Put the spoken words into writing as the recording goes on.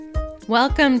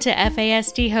Welcome to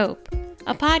FASD Hope,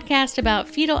 a podcast about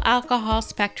fetal alcohol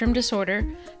spectrum disorder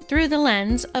through the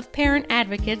lens of parent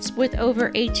advocates with over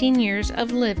 18 years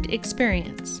of lived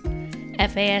experience.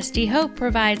 FASD Hope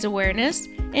provides awareness,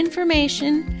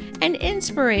 information, and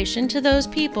inspiration to those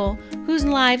people whose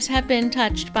lives have been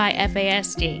touched by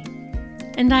FASD.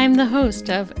 And I'm the host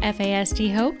of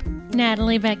FASD Hope,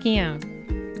 Natalie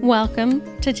Vecchione.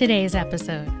 Welcome to today's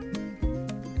episode.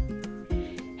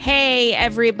 Hey,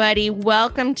 everybody.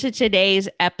 Welcome to today's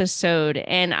episode.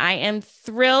 And I am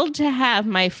thrilled to have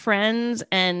my friends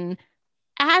and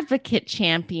advocate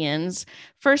champions.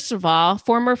 First of all,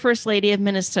 former First Lady of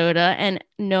Minnesota and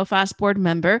NOFAS board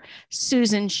member,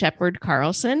 Susan Shepard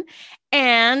Carlson,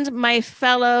 and my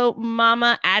fellow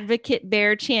mama advocate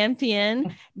bear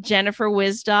champion, Jennifer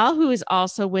Wisdahl, who is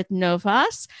also with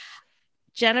NOFAS.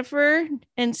 Jennifer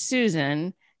and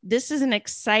Susan, this is an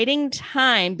exciting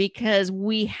time because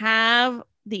we have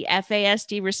the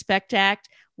FASD Respect Act.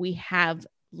 We have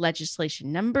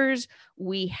legislation numbers.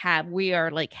 We are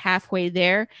like halfway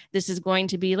there. This is going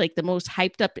to be like the most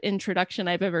hyped up introduction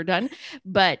I've ever done,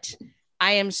 but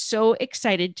I am so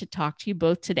excited to talk to you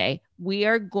both today. We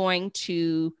are going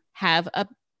to have a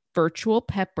virtual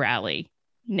pep rally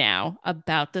now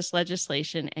about this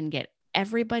legislation and get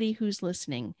everybody who's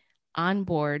listening on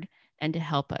board and to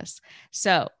help us.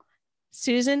 So,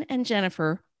 Susan and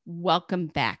Jennifer, welcome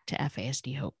back to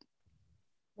FASD Hope.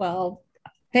 Well,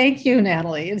 thank you,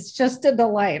 Natalie. It's just a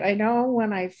delight. I know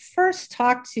when I first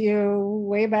talked to you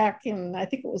way back in, I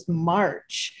think it was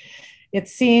March, it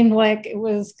seemed like it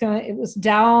was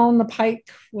down the pike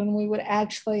when we would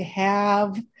actually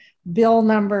have bill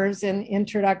numbers and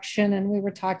introduction, and we were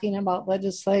talking about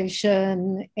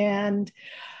legislation, and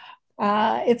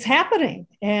it's happening,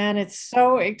 and it's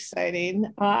so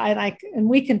exciting. And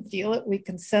we can feel it, we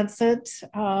can sense it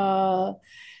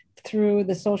through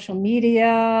the social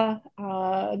media.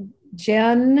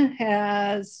 Jen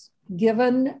has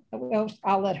given, well,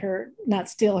 I'll let her not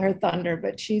steal her thunder,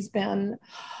 but she's been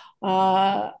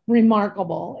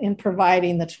remarkable in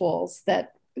providing the tools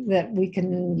that we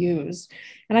can use.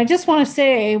 And I just want to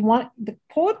say, the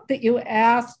quote that you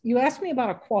asked me about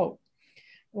a quote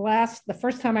the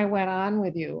first time I went on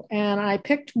with you, and I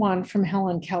picked one from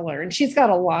Helen Keller, and she's got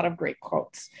a lot of great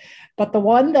quotes, but the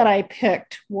one that I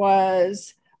picked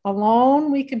was, "Alone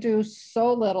we can do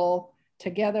so little,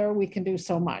 together we can do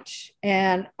so much."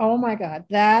 And oh my God,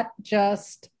 that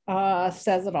just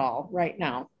says it all right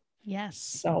now. Yes.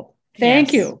 So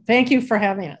thank you for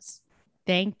having us.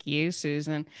 Thank you,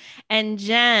 Susan. And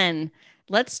Jen,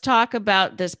 let's talk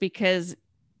about this because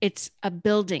it's a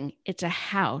building, it's a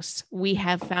house. We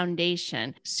have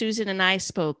foundation. Susan and I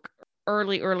spoke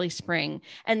early spring.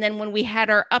 And then when we had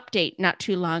our update not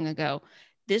too long ago,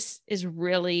 this is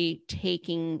really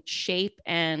taking shape.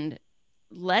 And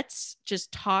let's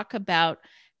just talk about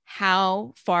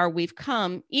how far we've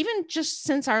come, even just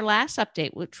since our last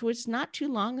update, which was not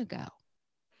too long ago.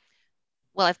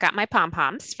 Well, I've got my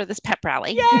pom-poms for this pep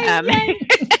rally. Yay!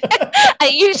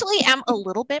 I usually am a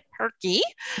little bit perky.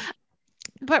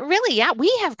 But really, yeah,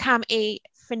 we have come a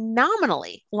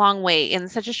phenomenally long way in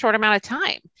such a short amount of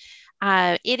time.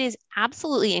 It is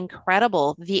absolutely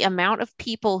incredible the amount of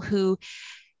people who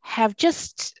have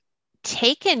just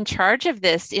taken charge of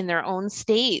this in their own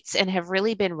states and have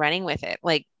really been running with it.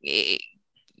 Like,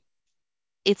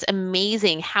 it's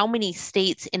amazing how many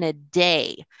states in a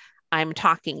day I'm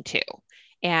talking to.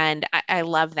 And I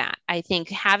love that. I think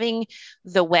having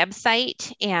the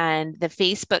website and the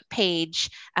Facebook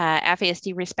page,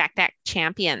 FASD Respect Act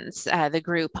Champions, the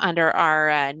group under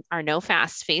our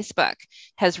NOFAS Facebook,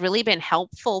 has really been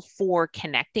helpful for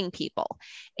connecting people.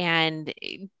 And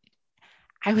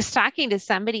I was talking to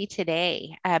somebody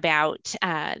today about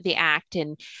the act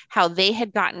and how they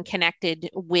had gotten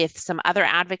connected with some other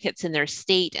advocates in their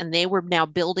state, and they were now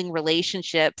building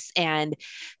relationships and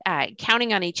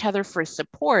counting on each other for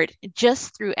support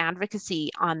just through advocacy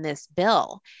on this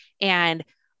bill. And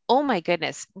oh my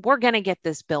goodness, we're going to get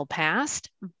this bill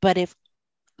passed. But if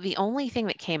the only thing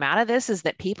that came out of this is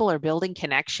that people are building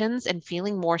connections and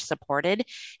feeling more supported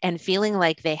and feeling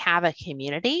like they have a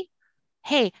community,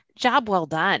 hey, job well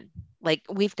done. Like,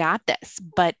 we've got this,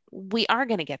 but we are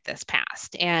going to get this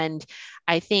passed. And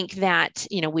I think that,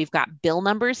 we've got bill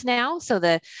numbers now. So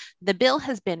the bill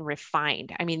has been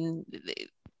refined. I mean,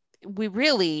 we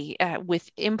really, with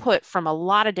input from a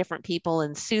lot of different people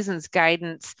and Susan's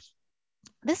guidance,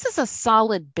 this is a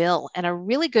solid bill and a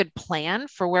really good plan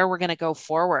for where we're going to go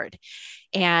forward.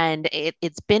 And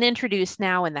it's been introduced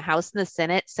now in the House and the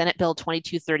Senate, Senate Bill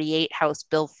 2238, House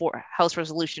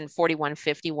Resolution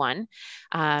 4151.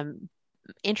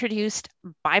 introduced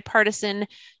bipartisan,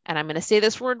 and I'm going to say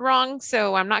this word wrong,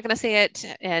 so I'm not going to say it.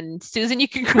 And Susan, you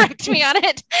can correct me on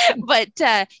it,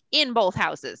 but in both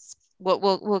houses,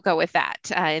 we'll go with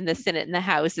that. In the Senate and the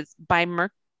House, it's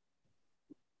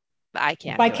I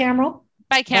can't. Bicameral.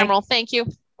 Bicameral. Thank you.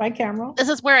 Bicameral. This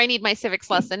is where I need my civics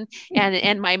lesson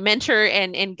and my mentor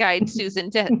and guide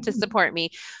Susan to support me.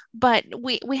 But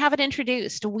we have it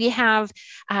introduced. We have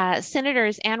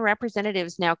senators and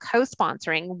representatives now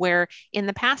co-sponsoring, where in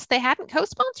the past they hadn't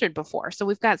co-sponsored before. So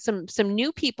we've got some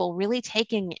new people really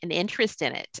taking an interest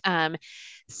in it.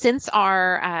 Since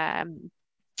our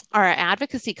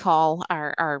advocacy call,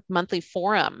 our monthly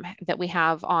forum that we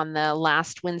have on the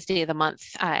last Wednesday of the month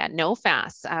at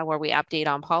NoFast, where we update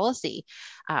on policy,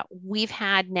 we've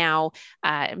had now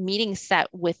meetings set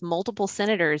with multiple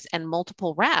senators and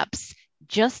multiple reps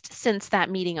just since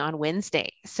that meeting on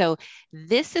Wednesday. So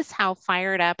this is how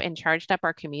fired up and charged up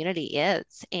our community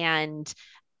is. And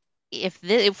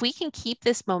if we can keep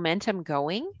this momentum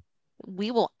going,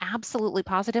 we will absolutely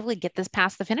positively get this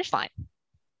past the finish line.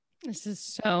 This is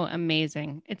so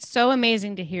amazing. It's so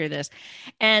amazing to hear this.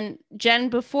 And Jen,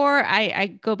 before I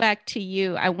go back to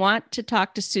you, I want to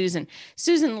talk to Susan.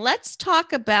 Susan, let's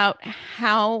talk about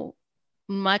how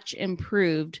much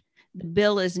improved the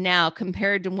bill is now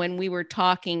compared to when we were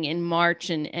talking in March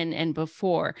and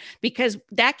before, because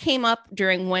that came up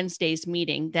during Wednesday's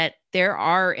meeting, that there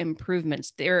are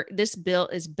improvements there. This bill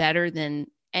is better than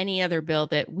any other bill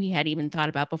that we had even thought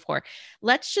about before.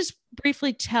 Let's just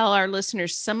briefly tell our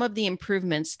listeners some of the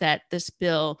improvements that this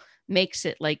bill makes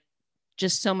it like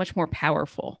just so much more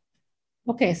powerful.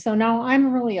 Okay, so now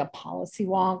I'm really a policy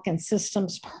wonk and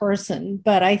systems person,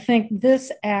 but I think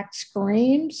this act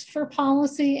screams for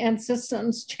policy and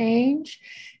systems change.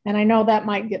 And I know that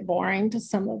might get boring to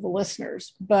some of the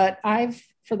listeners, but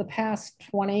for the past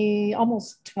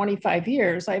almost 25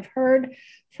 years, I've heard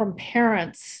from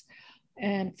parents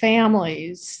and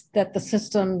families that the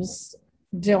systems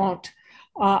don't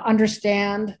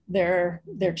understand their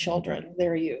children,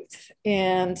 their youth.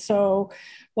 And so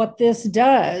what this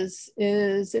does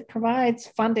is it provides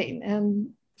funding,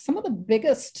 and some of the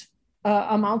biggest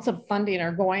amounts of funding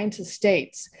are going to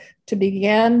states to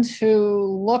begin to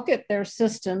look at their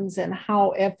systems and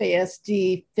how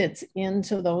FASD fits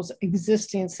into those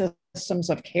existing systems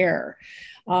of care.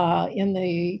 In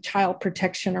the child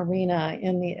protection arena,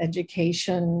 in the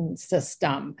education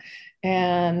system,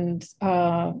 and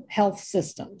health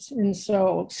systems. And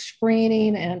so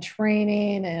screening and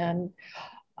training and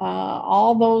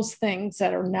all those things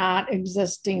that are not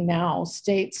existing now,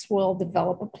 states will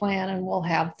develop a plan and will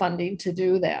have funding to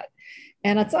do that.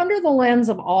 And it's under the lens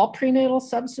of all prenatal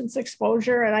substance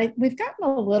exposure. And we've gotten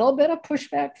a little bit of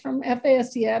pushback from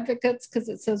FASD advocates because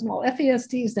it says, well,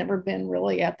 FASD has never been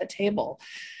really at the table.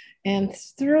 And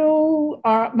through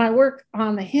my work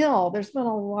on the Hill, there's been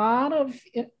a lot of,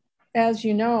 as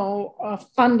you know,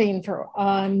 funding for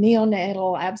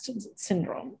neonatal abstinence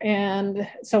syndrome. And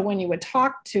so when you would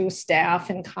talk to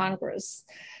staff in Congress,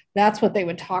 that's what they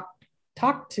would talk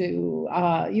to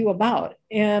you about.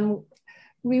 And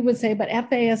we would say, but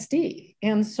FASD.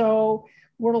 And so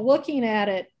we're looking at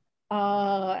it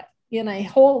in a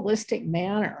holistic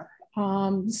manner.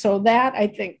 So that, I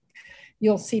think,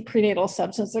 you'll see prenatal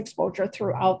substance exposure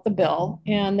throughout the bill.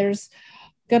 And there's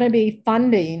going to be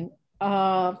funding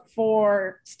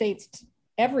for states,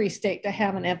 every state, to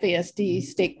have an FASD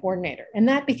state coordinator. And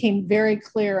that became very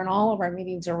clear in all of our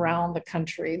meetings around the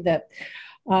country, that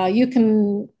you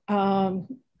can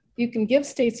give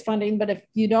states funding, but if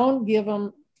you don't give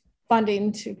them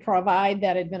funding to provide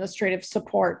that administrative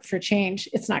support for change,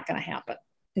 it's not going to happen.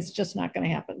 It's just not going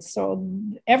to happen. So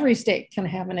every state can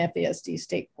have an FASD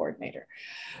state coordinator.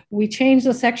 We changed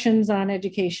the sections on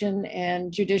education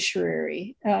and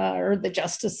judiciary or the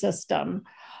justice system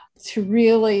to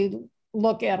really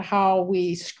look at how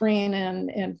we screen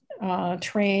and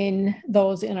train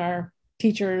those in our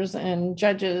teachers and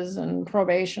judges and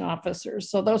probation officers.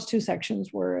 So those two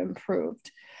sections were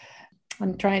improved.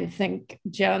 I'm trying to think,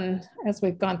 Jen, as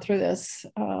we've gone through this.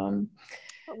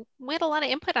 We had a lot of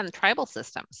input on the tribal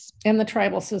systems. And the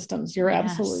tribal systems, you're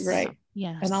absolutely right.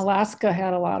 Yes. And Alaska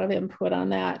had a lot of input on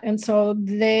that. And so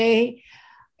they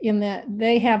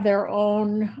have their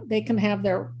own, they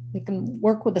can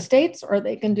work with the states, or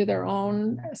they can do their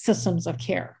own systems of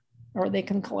care, or they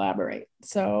can collaborate.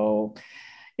 So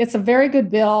it's a very good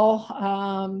bill.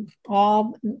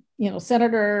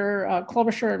 Senator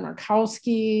Klobuchar and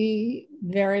Murkowski,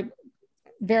 very,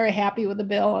 very happy with the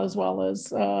bill, as well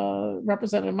as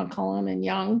Representative McCollum and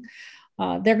Young.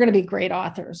 They're going to be great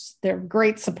authors. They're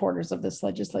great supporters of this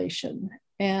legislation.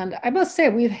 And I must say,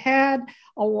 we've had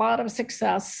a lot of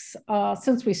success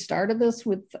since we started this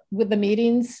with the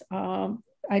meetings.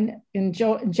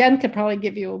 Jen could probably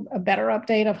give you a better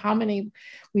update of how many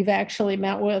we've actually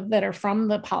met with that are from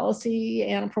the policy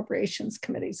and appropriations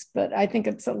committees, but I think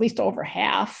it's at least over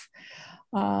half.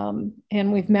 And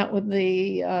we've met with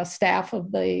the staff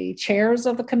of the chairs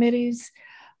of the committees.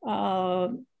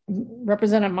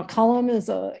 Representative McCollum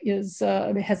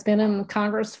has been in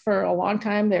Congress for a long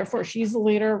time, therefore she's the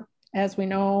leader. As we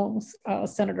know,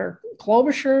 Senator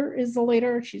Klobuchar is the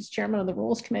leader. She's chairman of the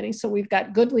Rules Committee. So we've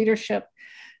got good leadership.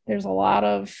 There's a lot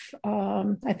of,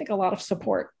 I think, a lot of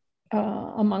support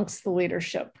amongst the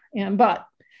leadership. But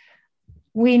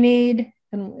we need,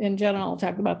 and in general, I'll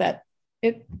talk about that.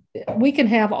 We can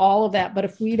have all of that, but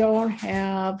if we don't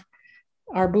have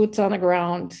our boots on the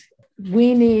ground,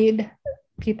 we need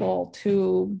people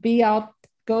to be out,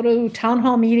 go to town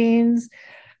hall meetings,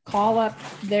 call up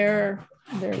their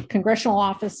congressional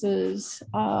offices,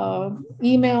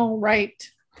 email,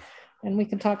 write, and we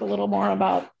can talk a little more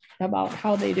about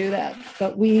how they do that.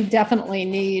 But we definitely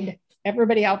need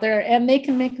everybody out there, and they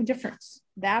can make a difference.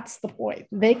 That's the point.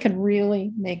 They can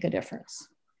really make a difference.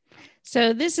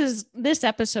 So this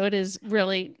episode is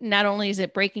really, not only is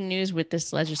it breaking news with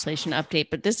this legislation update,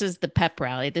 but this is the pep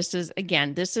rally. This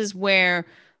is where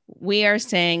we are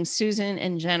saying, Susan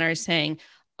and Jen are saying,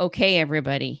 okay,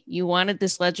 everybody, you wanted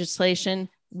this legislation.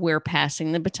 We're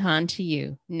passing the baton to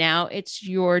you. Now it's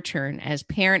your turn as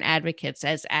parent advocates,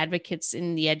 as advocates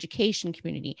in the education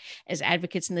community, as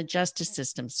advocates in the justice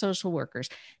system, social workers.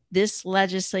 This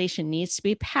legislation needs to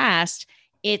be passed.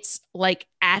 It's like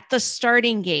at the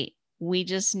starting gate. We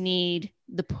just need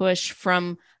the push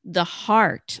from the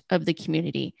heart of the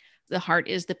community. The heart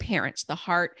is the parents. The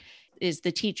heart is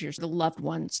the teachers, the loved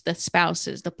ones, the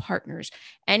spouses, the partners,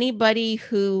 anybody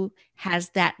who has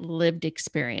that lived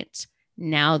experience.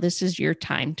 Now this is your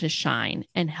time to shine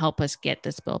and help us get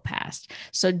this bill passed.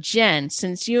 So Jen,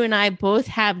 since you and I both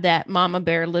have that Mama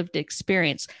Bear lived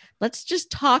experience, let's just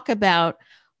talk about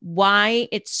why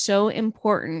it's so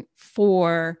important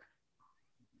for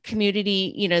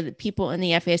community, the people in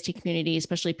the FASD community,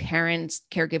 especially parents,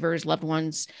 caregivers, loved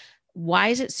ones. Why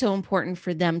is it so important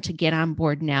for them to get on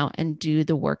board now and do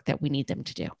the work that we need them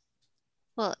to do?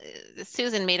 Well,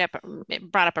 Susan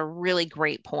brought up a really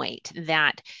great point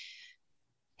that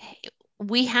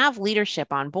we have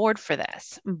leadership on board for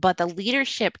this, but the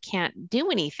leadership can't do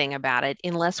anything about it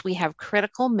unless we have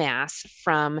critical mass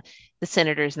from the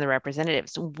senators and the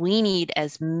representatives. We need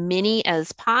as many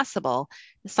as possible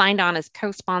signed on as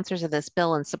co-sponsors of this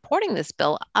bill and supporting this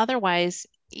bill. Otherwise,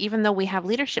 even though we have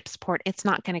leadership support, it's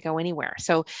not going to go anywhere.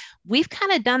 So we've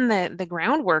kind of done the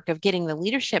groundwork of getting the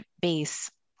leadership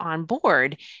base on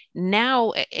board.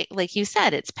 Now, like you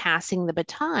said, it's passing the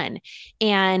baton.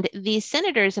 And these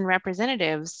senators and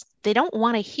representatives, they don't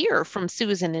want to hear from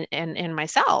Susan and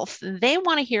myself. They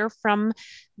want to hear from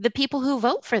the people who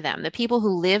vote for them, the people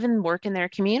who live and work in their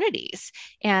communities.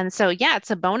 And so, yeah,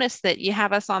 it's a bonus that you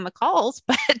have us on the calls,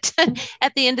 but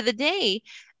at the end of the day,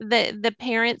 the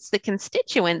parents, the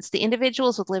constituents, the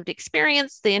individuals with lived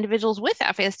experience, the individuals with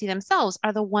FASD themselves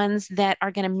are the ones that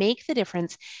are going to make the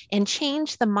difference and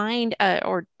change the mind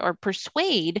or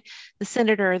persuade the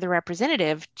senator or the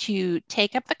representative to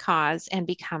take up the cause and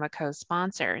become a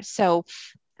co-sponsor. So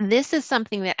this is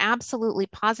something that absolutely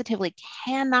positively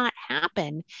cannot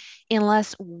happen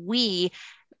unless we,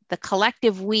 the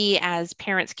collective we as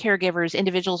parents, caregivers,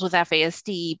 individuals with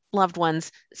FASD, loved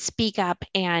ones, speak up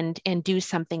and do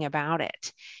something about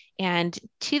it. And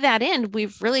to that end,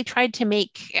 we've really tried to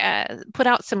put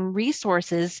out some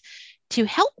resources to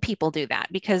help people do that,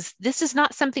 because this is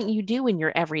not something you do in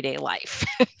your everyday life.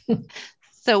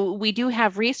 So we do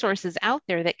have resources out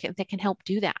there that can help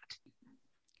do that.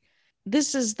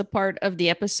 This is the part of the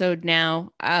episode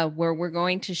now where we're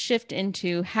going to shift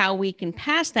into how we can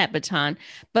pass that baton.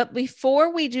 But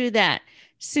before we do that,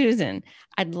 Susan,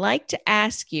 I'd like to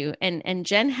ask you, and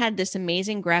Jen had this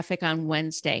amazing graphic on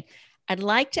Wednesday. I'd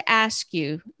like to ask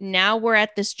you, now we're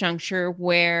at this juncture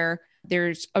where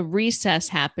there's a recess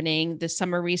happening, the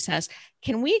summer recess.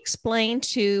 Can we explain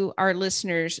to our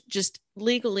listeners just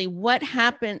legally what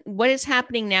is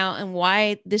happening now, and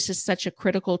why this is such a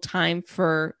critical time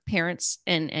for parents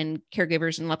and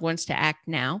caregivers and loved ones to act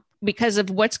now because of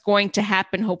what's going to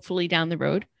happen hopefully down the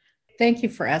road? Thank you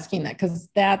for asking that, because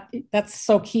that's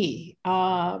so key.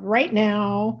 Right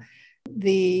now,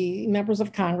 the members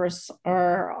of Congress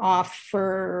are off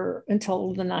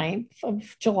until the 9th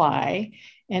of July,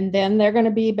 and then they're going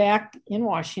to be back in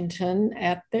Washington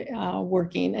at the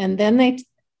working, and then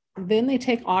they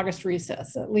take August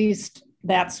recess, at least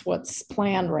that's what's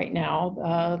planned right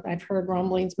now. I've heard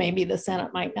rumblings maybe the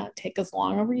Senate might not take as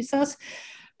long a recess,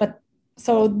 but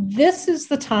so this is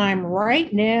the time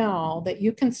right now that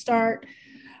you can start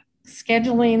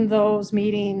scheduling those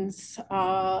meetings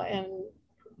and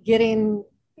getting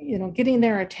getting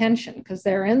their attention, because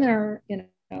they're in their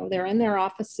they're in their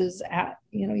offices at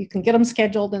you can get them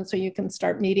scheduled, and so you can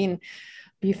start meeting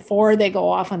before they go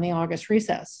off on the August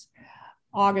recess.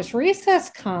 August recess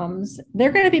comes,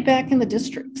 they're going to be back in the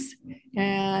districts,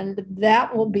 and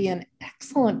that will be an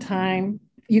excellent time.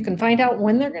 You can find out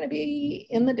when they're going to be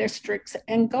in the districts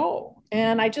and go.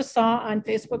 And I just saw on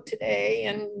Facebook today,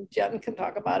 and Jen can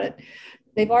talk about it.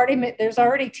 There's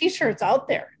already T-shirts out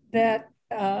there that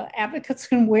advocates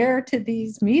can wear to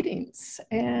these meetings,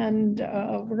 and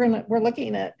we're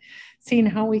looking at seeing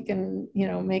how we can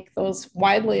make those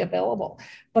widely available.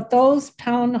 But those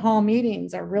town hall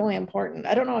meetings are really important.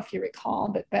 I don't know if you recall,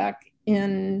 but back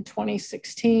in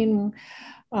 2016,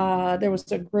 there was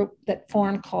a group that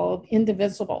formed called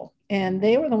Indivisible, and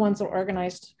they were the ones that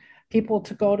organized people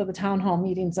to go to the town hall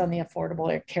meetings on the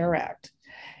Affordable Care Act.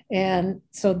 And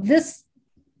so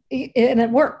it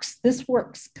works. This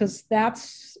works because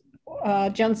that's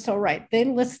Jen's so right. They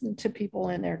listen to people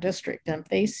in their district, and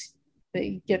if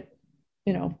they get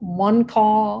one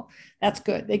call, that's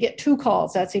good. They get 2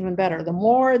 calls, that's even better. The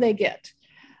more they get.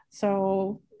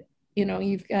 So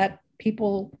you've got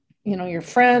people, your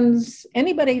friends,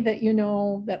 anybody that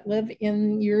that live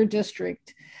in your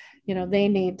district, they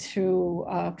need to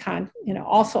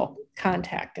also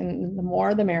contact, and the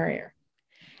more the merrier.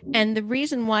 And the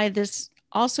reason why this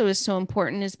also is so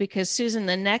important is because, Susan,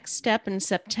 the next step in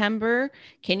September,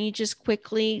 can you just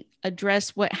quickly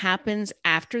address what happens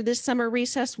after this summer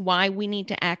recess, why we need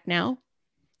to act now?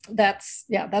 That's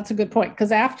a good point,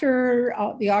 because after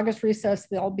the August recess,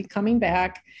 they'll be coming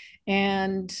back,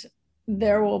 and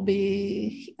there will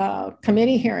be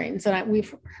committee hearings. And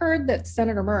we've heard that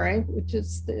Senator Murray, which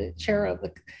is the chair of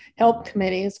the Health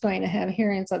Committee, is going to have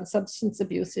hearings on substance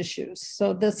abuse issues.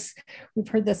 So we've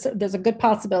heard this, there's a good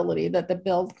possibility that the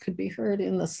bill could be heard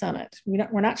in the Senate.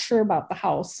 We're not sure about the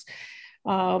House.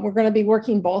 We're going to be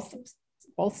working both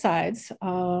sides,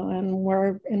 and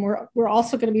we're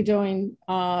also going to be doing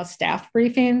staff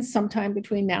briefings sometime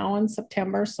between now and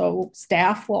September. So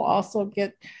staff will also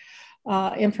get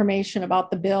information about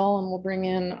the bill, and we'll bring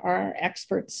in our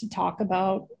experts to talk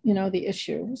about the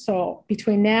issue. So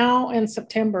between now and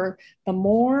September, the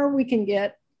more we can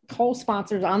get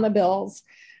co-sponsors on the bills,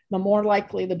 the more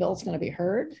likely the bill's going to be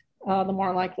heard, the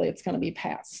more likely it's going to be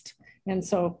passed. And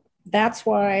so that's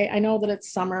why I know that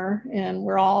it's summer and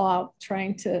we're all out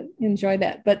trying to enjoy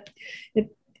that. But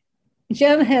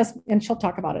Jen has, and she'll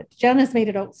talk about it, Jen has made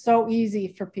it so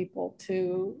easy for people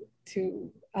to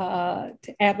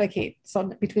advocate. So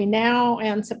between now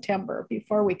and September,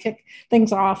 before we kick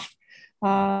things off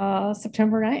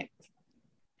September 9th.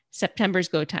 September's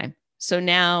go time. So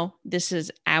now this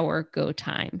is our go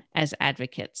time as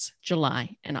advocates,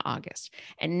 July and August.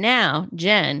 And now,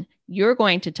 Jen, you're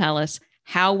going to tell us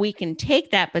how we can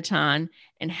take that baton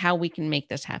and how we can make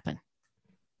this happen.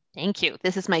 Thank you.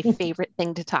 This is my favorite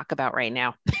thing to talk about right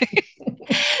now.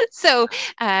 So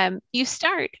you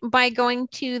start by going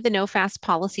to the NoFast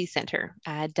Policy Center,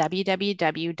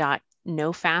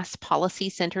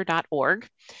 www.nofastpolicycenter.org.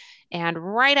 And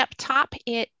right up top,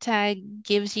 it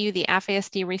gives you the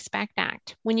FASD Respect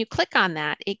Act. When you click on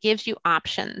that, it gives you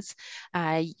options.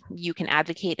 You can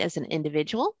advocate as an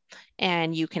individual,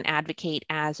 and you can advocate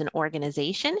as an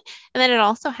organization. And then it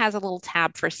also has a little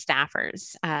tab for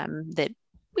staffers that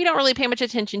we don't really pay much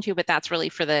attention to, but that's really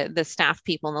for the staff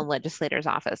people in the legislator's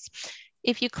office.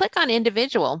 If you click on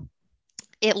individual,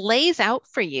 it lays out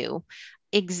for you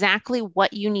exactly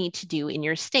what you need to do in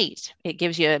your state. It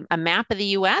gives you a map of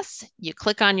the US. You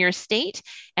click on your state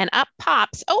and up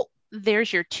pops, oh,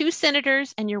 there's your 2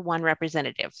 senators and your 1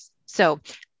 representative. So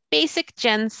basic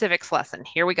Gen civics lesson.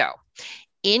 Here we go.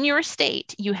 In your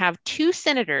state, you have 2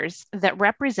 senators that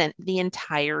represent the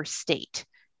entire state.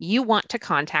 You want to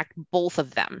contact both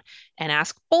of them and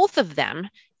ask both of them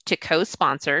to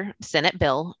co-sponsor Senate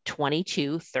Bill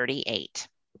 2238.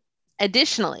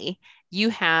 Additionally, you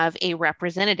have a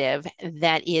representative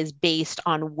that is based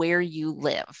on where you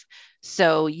live.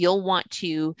 So you'll want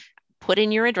to put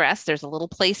in your address. There's a little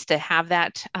place to have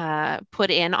that put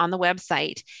in on the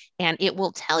website, and it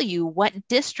will tell you what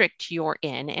district you're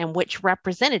in and which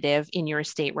representative in your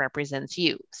state represents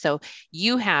you. So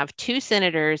you have 2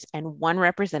 senators and 1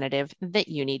 representative that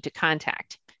you need to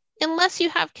contact. unless you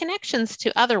have connections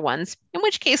to other ones, in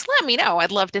which case, let me know.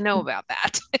 I'd love to know about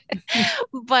that.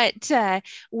 But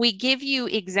we give you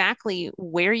exactly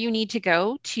where you need to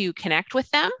go to connect with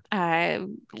them,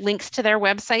 links to their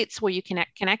websites where you can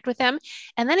connect with them.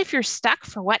 And then if you're stuck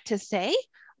for what to say,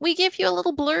 we give you a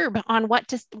little blurb on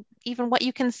even what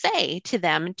you can say to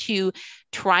them to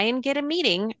try and get a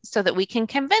meeting so that we can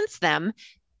convince them,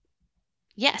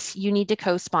 yes, you need to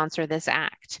co-sponsor this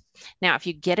act. Now, if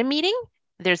you get a meeting,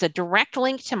 there's a direct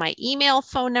link to my email,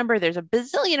 phone number. There's a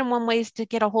bazillion and one ways to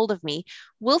get a hold of me.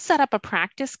 We'll set up a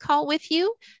practice call with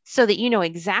you so that you know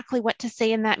exactly what to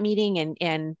say in that meeting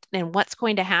and what's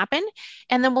going to happen.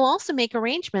 And then we'll also make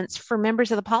arrangements for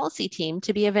members of the policy team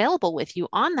to be available with you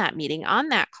on that meeting, on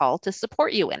that call, to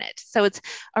support you in it. So it's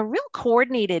a real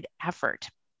coordinated effort.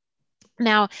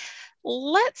 Now,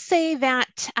 let's say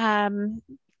that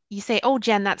you say, oh,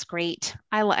 Jen, that's great.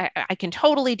 I can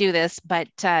totally do this, but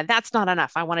that's not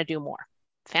enough. I want to do more.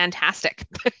 Fantastic.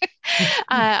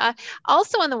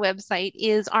 Also on the website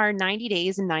is our 90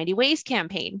 Days and 90 Ways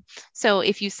campaign. So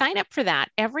if you sign up for that,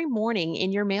 every morning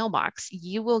in your mailbox,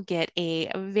 you will get a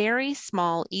very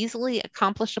small, easily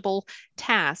accomplishable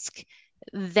task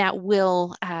that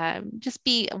will just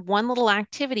be one little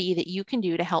activity that you can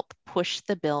do to help push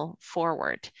the bill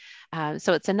forward.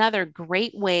 So it's another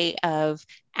great way of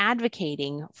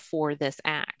advocating for this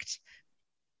act.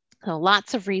 So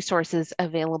lots of resources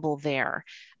available there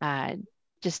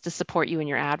just to support you in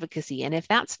your advocacy. And if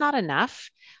that's not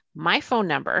enough, my phone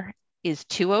number is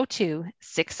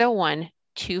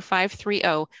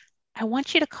 202-601-2530. I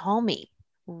want you to call me.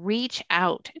 Reach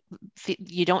out.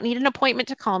 You don't need an appointment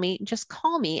to call me. Just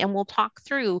call me and we'll talk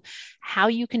through how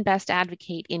you can best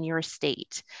advocate in your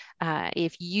state.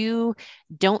 If you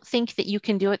don't think that you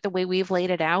can do it the way we've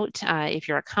laid it out, if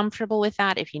you're comfortable with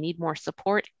that, if you need more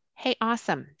support, hey,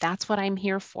 awesome. That's what I'm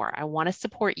here for. I want to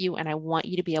support you and I want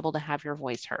you to be able to have your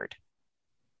voice heard.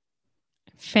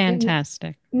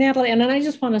 Fantastic. Natalie, and then I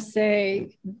just want to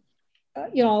say,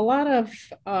 a lot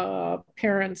of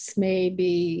parents may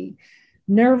be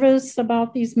nervous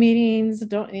about these meetings.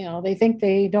 They think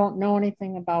they don't know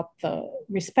anything about the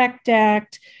Respect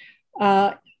Act.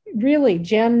 Really,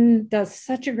 Jen does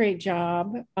such a great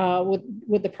job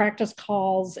with the practice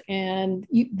calls, and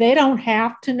they don't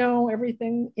have to know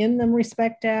everything in the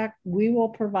Respect Act. We will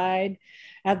provide,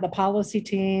 at the policy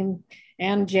team,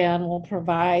 and Jen will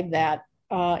provide that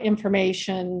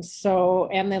information. So,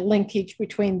 and the linkage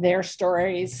between their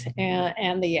stories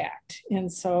and the act.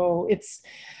 And so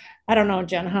I don't know,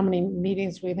 Jen, how many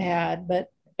meetings we've had,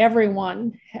 but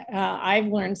everyone, I've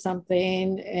learned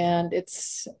something, and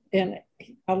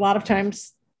a lot of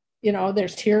times,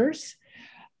 there's tears,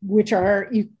 which are,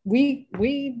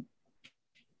 we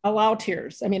allow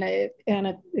tears. I mean,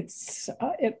 it's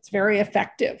very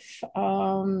effective.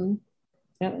 And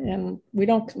we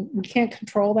can't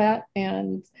control that.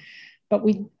 But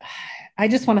I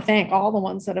just want to thank all the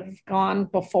ones that have gone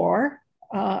before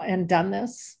and done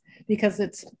this, because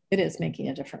it is making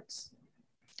a difference.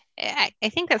 I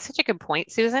think that's such a good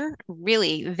point, Susan,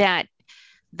 really, that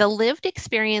the lived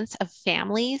experience of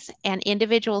families and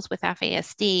individuals with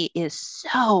FASD is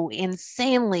so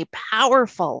insanely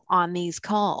powerful on these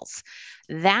calls.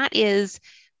 That is,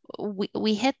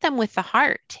 we hit them with the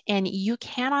heart, and you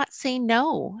cannot say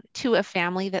no to a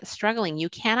family that's struggling. You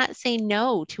cannot say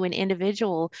no to an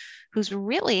individual who's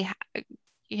really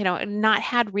not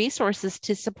had resources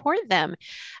to support them.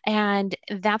 And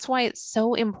that's why it's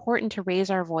so important to raise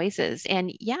our voices.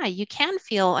 And yeah, you can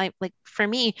feel like for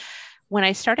me, when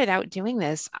I started out doing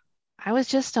this, I was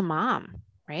just a mom,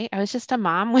 right? I was just a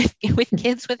mom with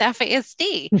kids with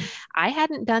FASD. I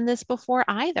hadn't done this before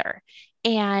either.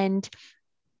 And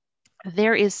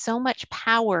there is so much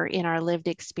power in our lived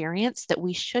experience that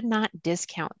we should not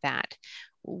discount that.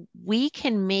 We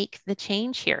can make the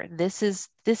change here. This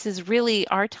is really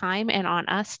our time and on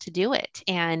us to do it.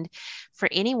 And for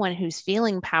anyone who's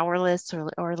feeling powerless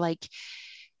or like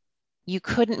you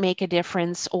couldn't make a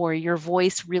difference, or your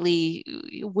voice really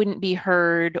wouldn't be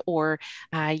heard, or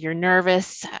you're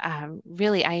nervous,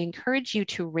 really, I encourage you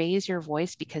to raise your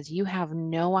voice, because you have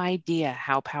no idea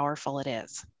how powerful it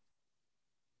is.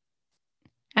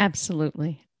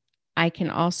 Absolutely. I can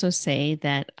also say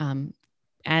that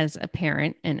as a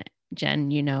parent, and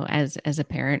Jen, as a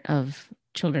parent of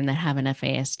children that have an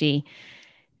FASD,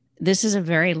 this is a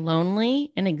very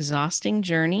lonely and exhausting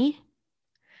journey.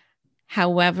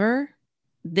 However,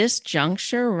 this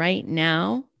juncture right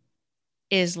now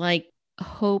is like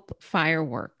hope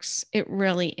fireworks. It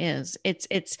really is.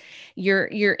 It's you're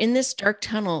in this dark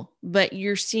tunnel, but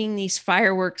you're seeing these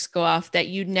fireworks go off that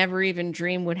you'd never even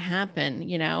dream would happen,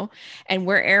 And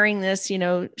we're airing this,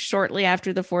 shortly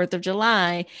after the 4th of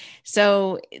July.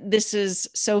 So this is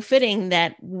so fitting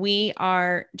that we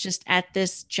are just at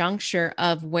this juncture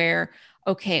of where,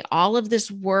 okay, all of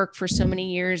this work for so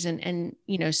many years and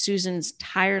Susan's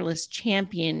tireless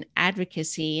champion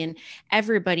advocacy and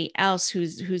everybody else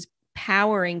who's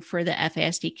powering for the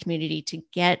FASD community to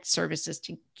get services,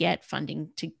 to get funding,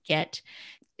 to get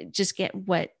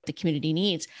what the community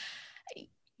needs.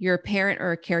 You're a parent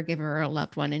or a caregiver or a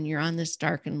loved one, and you're on this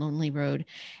dark and lonely road,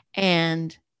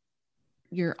 and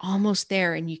you're almost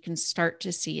there and you can start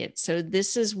to see it. So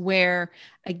this is where,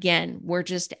 again, we're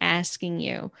just asking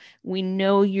you, we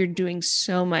know you're doing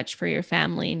so much for your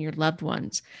family and your loved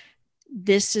ones.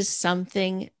 This is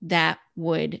something that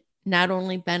would not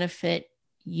only benefit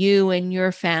you and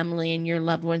your family and your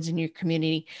loved ones in your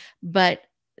community, but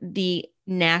the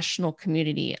national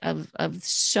community of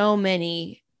so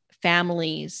many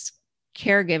families,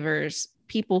 caregivers,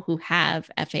 people who have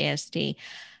FASD.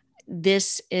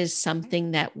 This is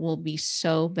something that will be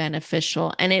so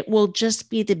beneficial, and it will just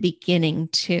be the beginning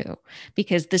too,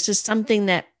 because this is something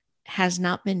that has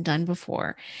not been done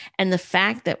before. And the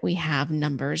fact that we have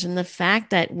numbers and the fact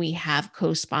that we have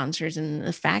co-sponsors and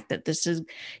the fact that this is,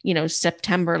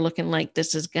 September looking like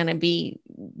this is going to be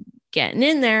getting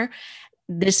in there,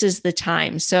 this is the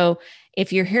time. So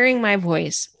if you're hearing my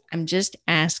voice, I'm just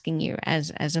asking you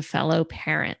as a fellow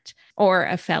parent or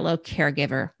a fellow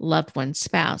caregiver, loved one,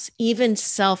 spouse, even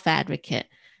self-advocate,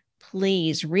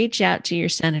 please reach out to your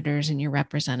senators and your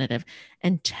representative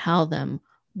and tell them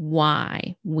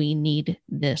why we need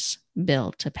this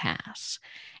bill to pass.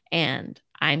 And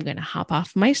I'm going to hop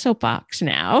off my soapbox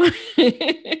now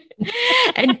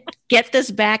and get this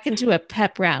back into a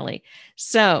pep rally.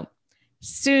 So,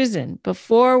 Susan,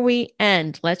 before we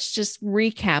end, let's just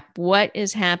recap what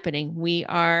is happening. We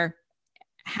are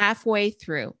halfway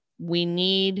through. We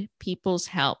need people's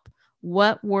help.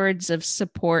 What words of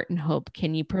support and hope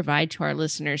can you provide to our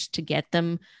listeners to get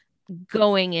them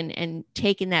going and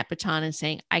taking that baton and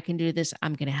saying, I can do this,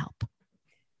 I'm going to help?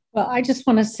 Well, I just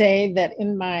want to say that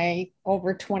in my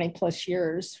over 20 plus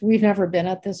years, we've never been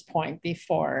at this point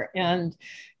before. And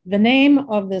the name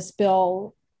of this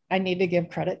bill, I need to give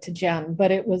credit to Jen,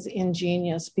 but it was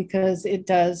ingenious because it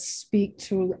does speak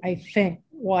to, I think,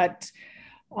 what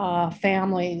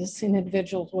families and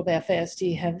individuals with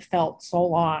FASD have felt so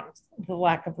long, the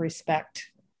lack of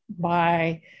respect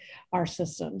by our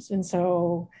systems. And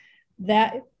so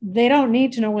that they don't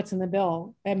need to know what's in the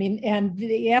bill. I mean, and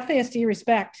the FASD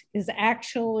respect is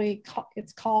actually,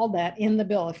 it's called that in the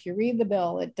bill. If you read the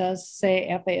bill, it does say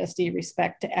FASD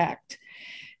Respect Act.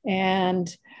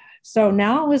 And so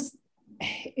now we've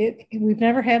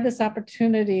never had this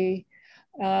opportunity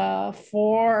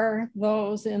for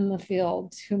those in the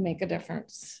field to make a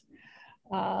difference.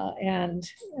 And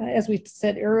as we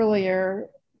said earlier,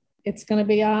 it's going to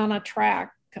be on a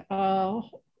track,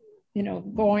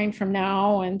 going from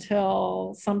now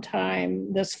until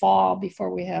sometime this fall before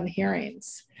we have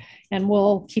hearings. And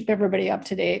we'll keep everybody up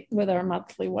to date with our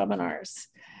monthly webinars.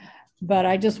 But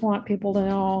I just want people to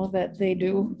know that they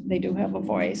do have a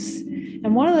voice.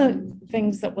 And one of the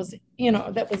things that was,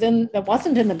 that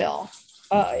wasn't in the bill,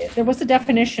 there was a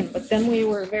definition, but then we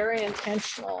were very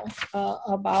intentional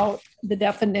about the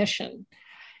definition.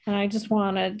 And I just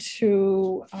wanted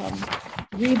to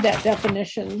read that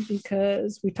definition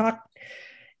because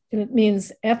it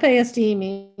means FASD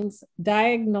means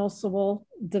diagnosable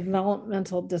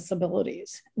developmental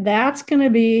disabilities. That's going to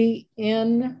be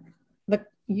in the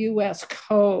US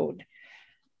code.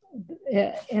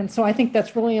 And so I think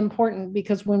that's really important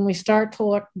because when we start to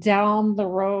look down the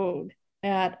road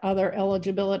at other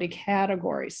eligibility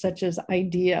categories, such as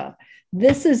IDEA,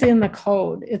 this is in the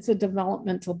code. It's a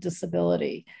developmental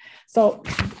disability. So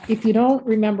if you don't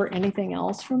remember anything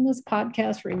else from this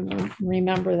podcast,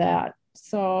 remember that.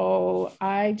 So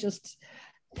I just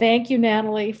thank you,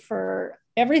 Natalie, for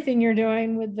everything you're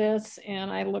doing with this.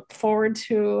 And I look forward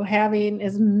to having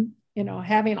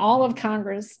all of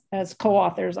Congress as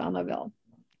co-authors on the bill.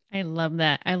 I love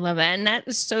that. And that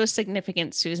is so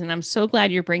significant, Susan. I'm so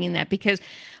glad you're bringing that because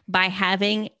by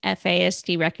having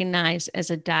FASD recognized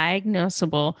as a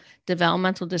diagnosable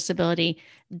developmental disability,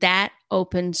 that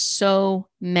opens so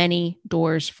many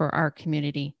doors for our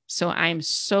community. So I'm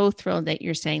so thrilled that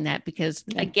you're saying that because,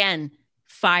 again,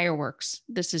 fireworks,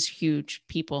 this is huge,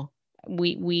 people.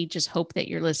 We just hope that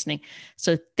you're listening.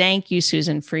 So thank you,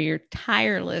 Susan, for your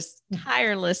tireless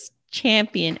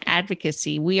champion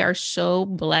advocacy. We are so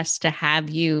blessed to have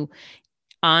you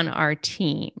on our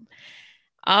team.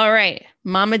 All right,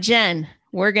 Mama Jen,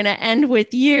 we're going to end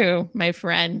with you, my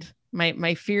friend,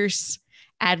 my fierce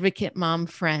advocate mom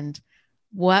friend.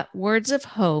 What words of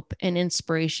hope and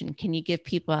inspiration can you give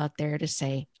people out there to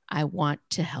say, I want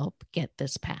to help get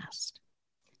this passed?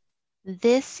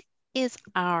 This is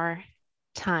our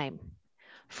time.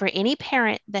 For any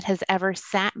parent that has ever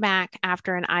sat back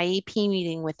after an IEP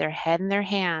meeting with their head in their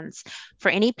hands, for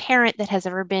any parent that has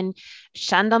ever been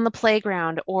shunned on the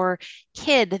playground or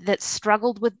kid that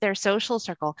struggled with their social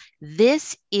circle,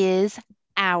 this is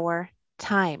our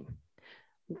time.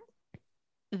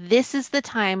 This is the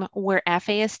time where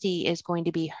FASD is going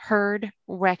to be heard,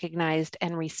 recognized,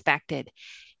 and respected.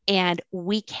 And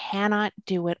we cannot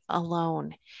do it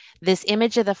alone. This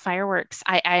image of the fireworks,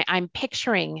 I'm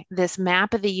picturing this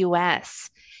map of the US,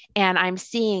 and I'm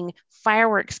seeing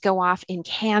fireworks go off in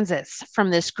Kansas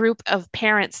from this group of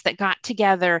parents that got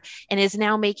together and is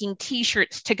now making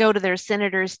t-shirts to go to their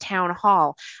senator's town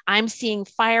hall. I'm seeing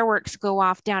fireworks go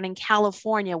off down in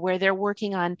California where they're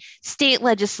working on state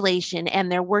legislation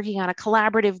and they're working on a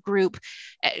collaborative group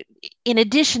in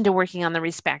addition to working on the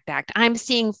Respect Act. I'm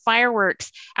seeing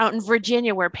fireworks out in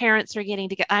Virginia where parents are getting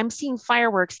together. I'm seeing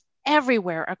fireworks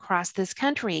everywhere across this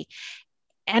country,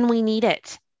 and we need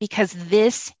it because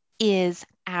this is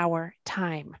our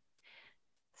time.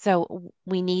 So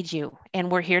we need you, and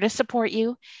we're here to support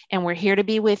you, and we're here to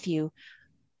be with you,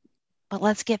 but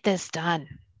let's get this done.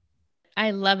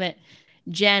 I love it.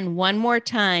 Jen, one more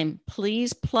time,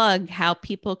 please plug how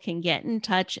people can get in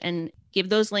touch and give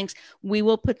those links. We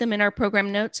will put them in our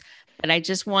program notes, but I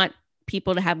just want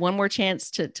people to have one more chance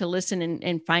to listen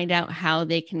and find out how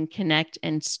they can connect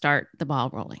and start the ball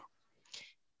rolling.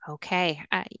 Okay,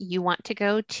 you want to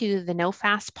go to the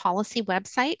NoFast policy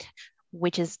website,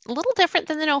 which is a little different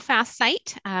than the NoFast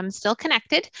site, still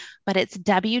connected, but it's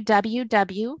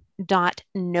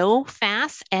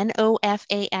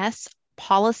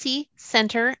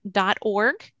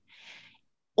www.nofas.policycenter.org.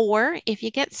 Or if you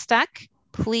get stuck,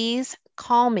 please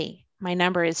call me. My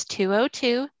number is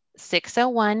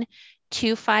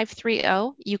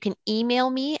 202-601-2530. You can email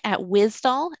me at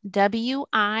Wisdahl,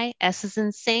 W-I-S as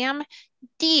in Sam,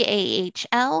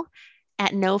 D-A-H-L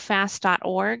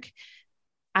 @nofast.org.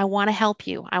 I want to help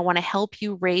you. I want to help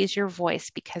you raise your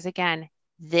voice because, again,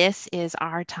 this is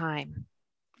our time.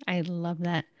 I love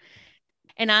that.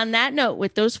 And on that note,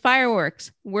 with those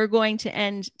fireworks, we're going to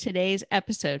end today's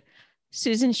episode.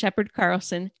 Susan Shepard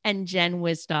Carlson and Jen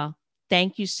Wisdahl,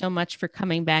 thank you so much for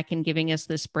coming back and giving us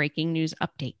this breaking news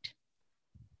update.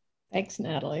 Thanks,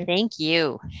 Natalie. Thank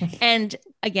you. And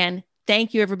again,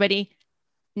 thank you, everybody.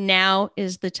 Now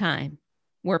is the time.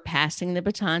 We're passing the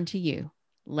baton to you.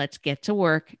 Let's get to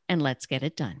work and let's get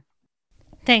it done.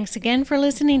 Thanks again for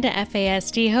listening to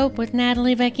FASD Hope with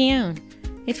Natalie Vecchione.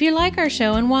 If you like our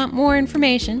show and want more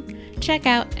information, check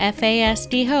out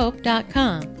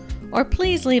fasdhope.com, or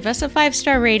please leave us a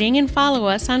 5-star rating and follow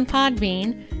us on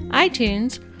Podbean,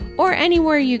 iTunes, or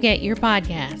anywhere you get your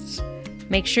podcasts.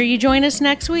 Make sure you join us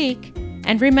next week,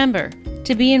 and remember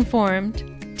to be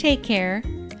informed, take care,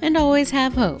 and always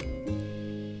have hope.